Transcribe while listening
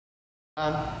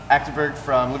Achterberg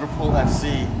from Liverpool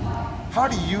FC. How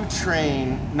do you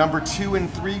train number 2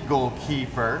 and 3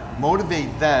 goalkeeper,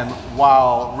 motivate them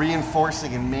while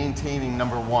reinforcing and maintaining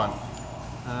number 1?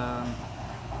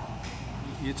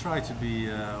 You try to be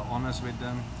honest with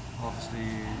them. Obviously,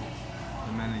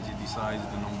 the manager decides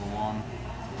the number 1.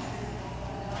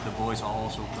 The boys are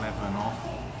also clever enough,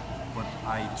 but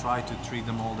I try to treat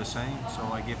them all the same. So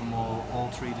I give them all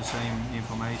three the same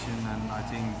information, and I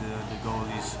think the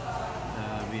goalies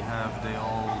we have, they're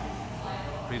all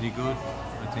pretty good.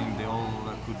 I think they all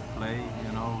could play.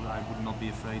 You know, I would not be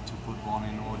afraid to put one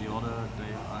in or the other.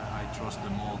 I trust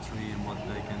them all three in what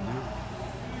they can do.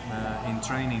 In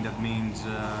training, that means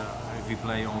if we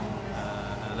play on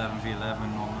 11v11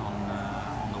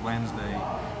 on the Wednesday,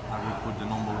 I would put the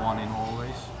number 1 in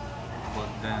always.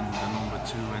 But then the number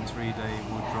 2 and 3 they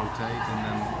would rotate, and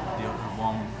then the other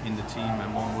one in the team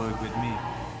and one work with me.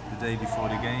 The day before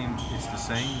the game, it's the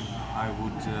same. I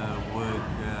would work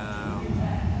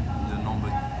the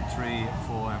number 3,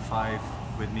 4 and 5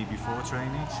 with me before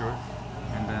training. Sure.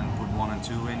 And then put 1 and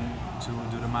 2 in to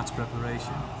do the match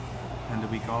preparation. And the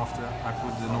week after, I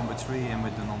put the number 3 in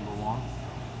with the number 1.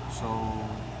 So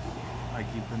I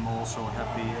keep them also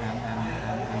happy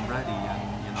and ready, and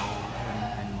you know,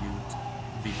 and you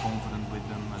be confident with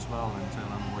them as well, and tell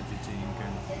them what you think.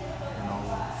 And you know,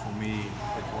 for me,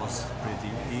 it was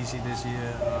pretty easy this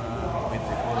year with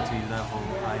the quality level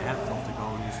I had of the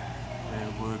goalies. They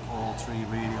work all three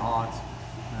really hard.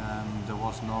 There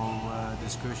was no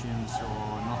discussions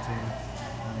or nothing.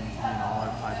 You know,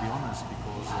 I'd be honest,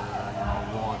 because you know,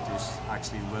 Ward is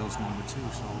actually Wales number 2,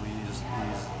 so he's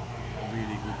a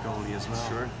really good goalie as well.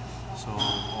 Sure. So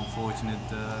unfortunate,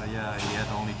 yeah, he had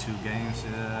only 2 games.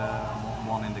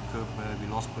 One in the cup where we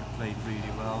lost, but played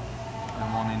really well, and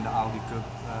one in the Audi Cup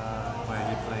where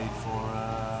he played for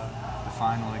the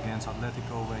final against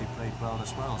Atletico, where he played well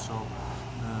as well. So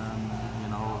you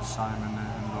know, Simon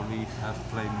and Lolly have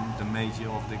played the major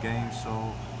of the game. So,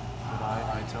 but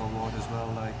I tell Ward as well,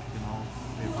 like, you know,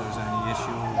 if there's any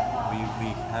issue,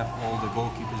 we have all the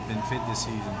goalkeepers been fit this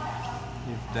season.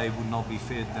 If they would not be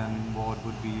fit, then Ward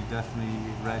would be definitely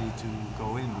ready to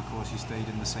go in, because he stayed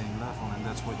in the same level, and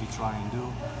that's what you try and do.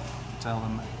 Tell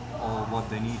them all what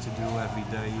they need to do every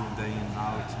day, day in and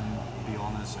out, and be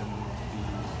honest and be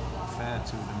fair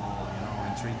to them all, you know,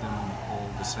 and treat them all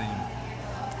the same.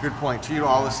 Good point. Treat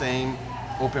all the same,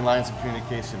 open lines of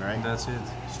communication, right? And that's it,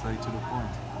 straight to the point.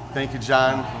 Thank you,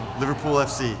 John. Liverpool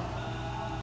FC.